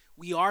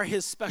 We are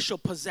his special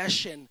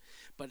possession,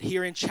 but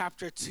here in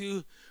chapter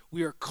 2,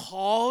 we are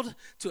called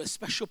to a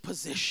special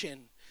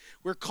position.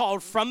 We're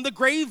called from the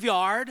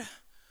graveyard,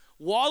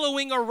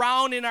 wallowing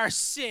around in our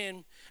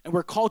sin, and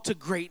we're called to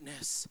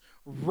greatness,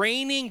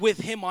 reigning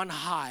with him on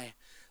high.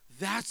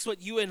 That's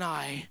what you and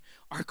I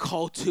are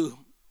called to.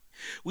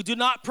 We do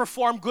not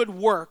perform good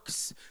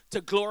works to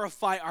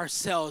glorify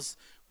ourselves.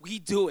 We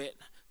do it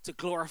to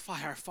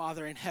glorify our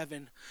Father in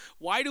heaven.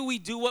 Why do we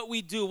do what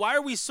we do? Why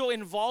are we so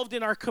involved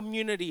in our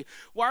community?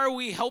 Why are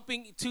we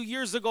helping 2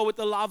 years ago with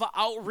the Lava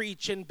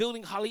Outreach and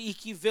building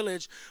Haliiki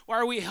Village? Why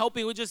are we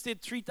helping? We just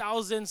did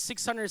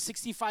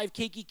 3,665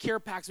 keiki care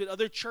packs with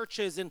other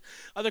churches and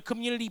other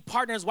community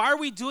partners. Why are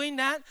we doing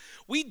that?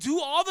 We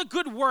do all the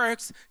good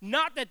works,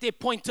 not that they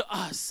point to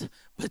us,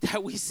 but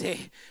that we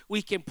say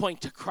we can point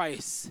to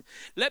Christ.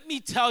 Let me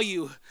tell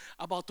you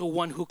about the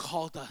one who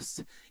called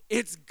us.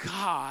 It's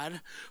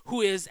God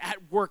who is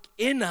at work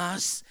in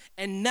us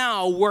and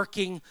now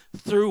working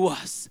through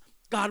us.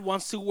 God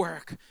wants to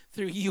work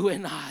through you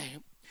and I.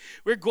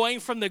 We're going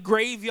from the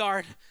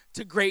graveyard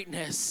to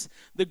greatness.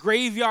 The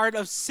graveyard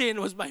of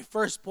sin was my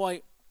first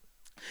point.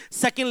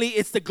 Secondly,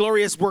 it's the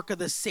glorious work of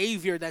the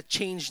Savior that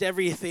changed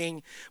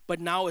everything, but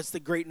now it's the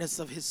greatness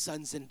of his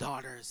sons and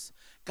daughters.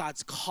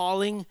 God's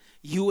calling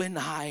you and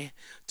I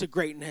to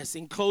greatness.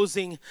 In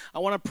closing, I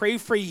want to pray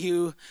for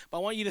you, but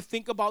I want you to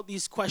think about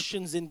these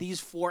questions in these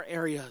 4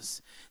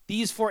 areas.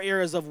 These 4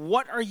 areas of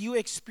what are you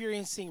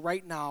experiencing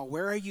right now?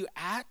 Where are you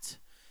at?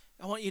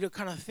 I want you to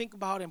kind of think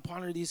about and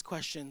ponder these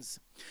questions.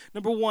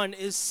 Number 1,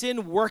 is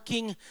sin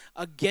working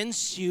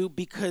against you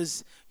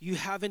because you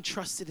haven't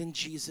trusted in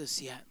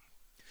Jesus yet?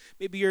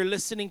 Maybe you're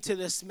listening to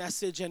this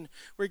message and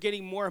we're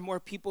getting more and more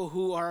people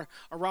who are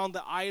around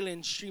the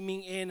island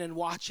streaming in and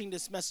watching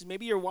this message.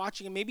 Maybe you're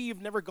watching and maybe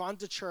you've never gone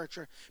to church,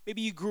 or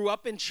maybe you grew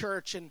up in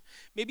church and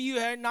maybe you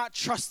are not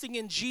trusting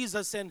in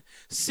Jesus and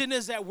sin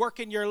is at work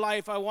in your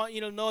life. I want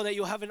you to know that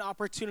you'll have an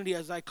opportunity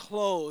as I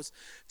close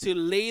to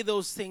lay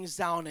those things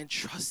down and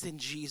trust in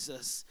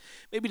Jesus.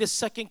 Maybe the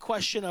second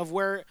question of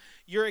where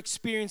you're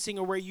experiencing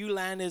or where you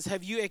land is,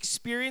 have you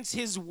experienced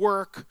his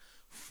work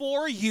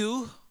for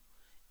you,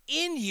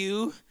 in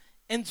you,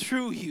 and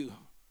through you?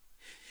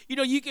 You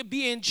know, you could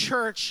be in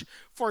church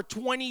for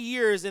 20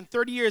 years and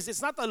 30 years.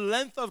 It's not the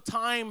length of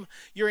time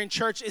you're in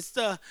church. It's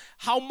the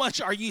how much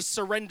are you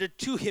surrendered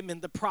to him in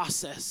the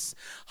process.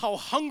 How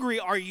hungry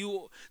are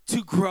you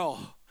to grow?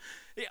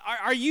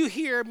 Are you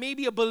here,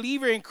 maybe a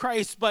believer in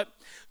Christ, but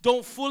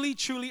don't fully,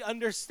 truly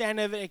understand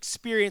and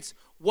experience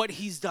what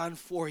he's done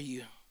for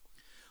you,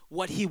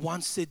 what he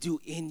wants to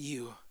do in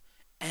you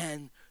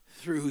and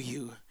through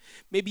you?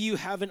 Maybe you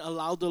haven't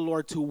allowed the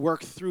Lord to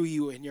work through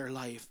you in your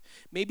life.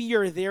 Maybe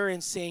you're there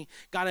and saying,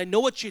 God, I know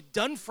what you've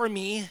done for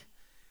me,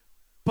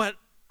 but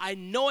I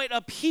know it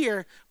up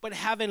here, but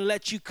haven't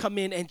let you come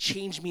in and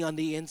change me on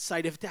the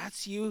inside. If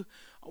that's you,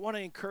 I want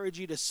to encourage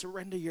you to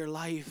surrender your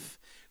life.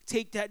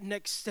 Take that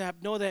next step.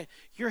 Know that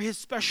you're his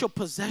special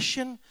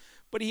possession,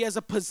 but he has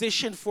a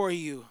position for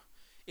you.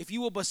 If you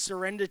will but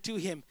surrender to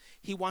him,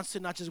 he wants to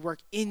not just work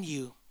in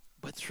you,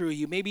 but through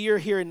you. Maybe you're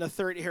here in the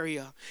third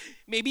area.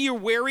 Maybe you're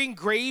wearing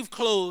grave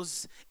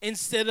clothes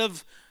instead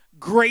of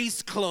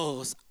grace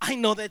clothes. I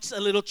know that's a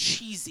little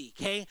cheesy,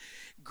 okay?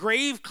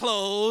 Grave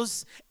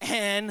clothes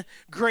and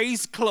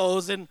grace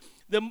clothes. And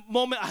the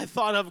moment I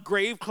thought of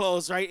grave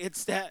clothes, right,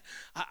 it's that,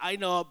 I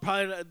know,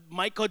 probably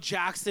Michael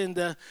Jackson,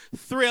 the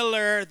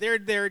Thriller,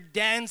 they're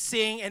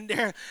dancing and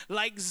they're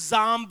like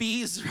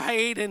zombies,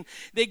 right? And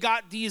they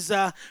got these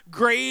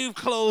grave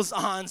clothes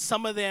on,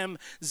 some of them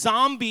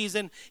zombies.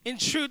 And in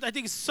truth, I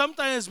think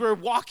sometimes we're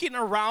walking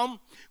around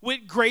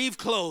with grave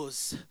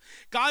clothes.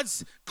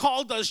 God's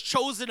called us,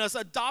 chosen us,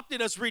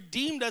 adopted us,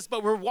 redeemed us,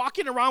 but we're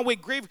walking around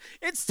with grave.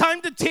 It's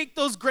time to take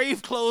those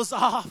grave clothes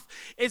off.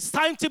 It's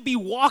time to be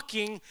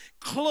walking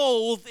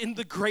clothed in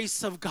the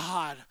grace of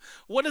God.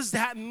 What does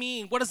that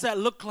mean? What does that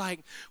look like?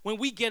 When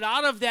we get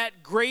out of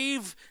that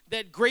grave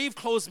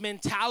clothes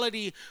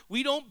mentality,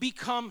 we don't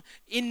become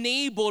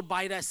enabled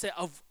by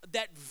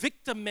that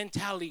victim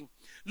mentality.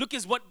 Look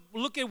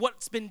at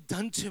what's been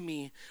done to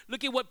me.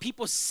 Look at what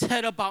people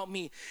said about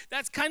me.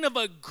 That's kind of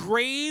a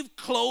grave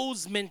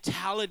clothes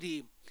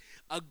mentality.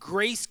 A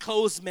grace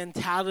clothes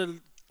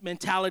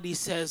mentality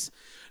says,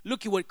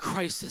 look at what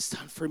Christ has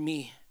done for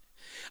me.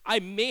 I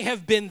may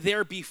have been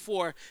there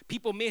before.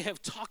 People may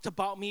have talked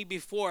about me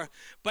before,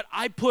 but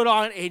I put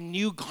on a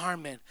new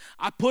garment.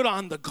 I put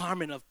on the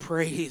garment of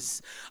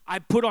praise. I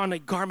put on a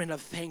garment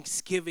of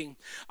thanksgiving.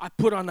 I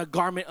put on a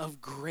garment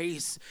of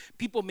grace.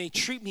 People may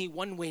treat me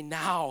one way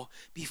now.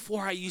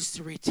 Before I used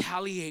to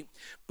retaliate,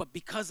 but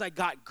because I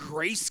got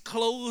grace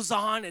clothes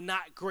on and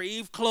not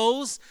grave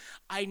clothes,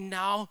 I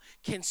now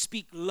can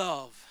speak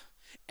love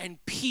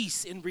and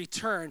peace in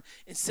return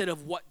instead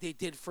of what they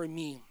did for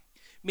me.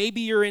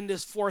 Maybe you're in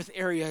this fourth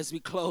area as we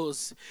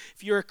close.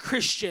 If you're a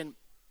Christian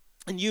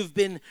and you've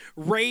been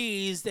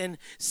raised and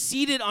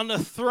seated on the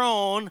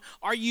throne,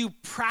 are you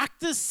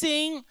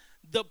practicing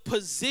the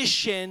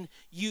position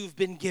you've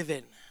been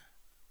given?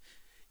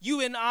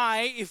 You and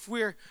I, if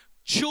we're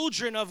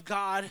children of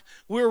God,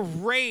 we're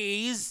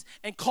raised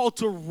and called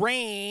to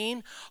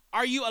reign.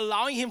 Are you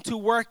allowing him to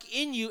work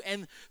in you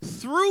and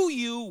through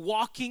you,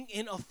 walking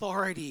in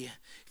authority?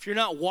 If you're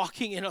not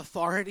walking in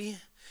authority,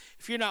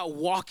 if you're not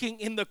walking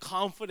in the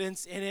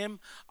confidence in him,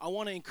 I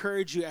want to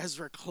encourage you as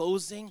we're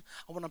closing,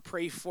 I want to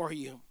pray for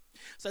you.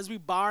 So as we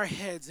bow our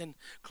heads and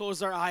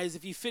close our eyes,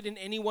 if you fit in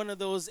any one of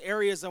those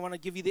areas, I want to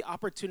give you the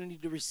opportunity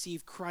to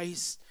receive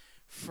Christ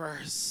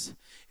first.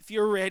 If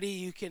you're ready,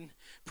 you can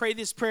pray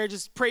this prayer.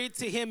 Just pray it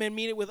to him and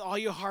mean it with all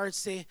your heart.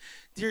 Say,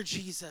 dear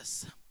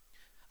Jesus,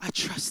 I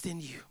trust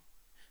in you.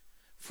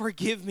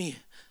 Forgive me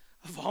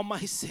of all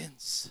my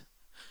sins.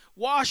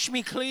 Wash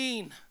me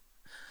clean.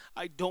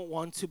 I don't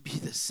want to be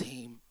the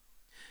same.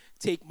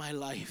 Take my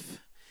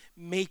life.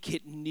 Make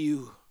it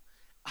new.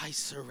 I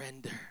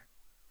surrender.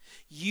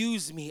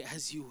 Use me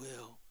as you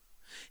will.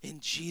 In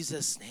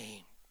Jesus'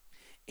 name,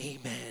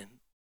 amen.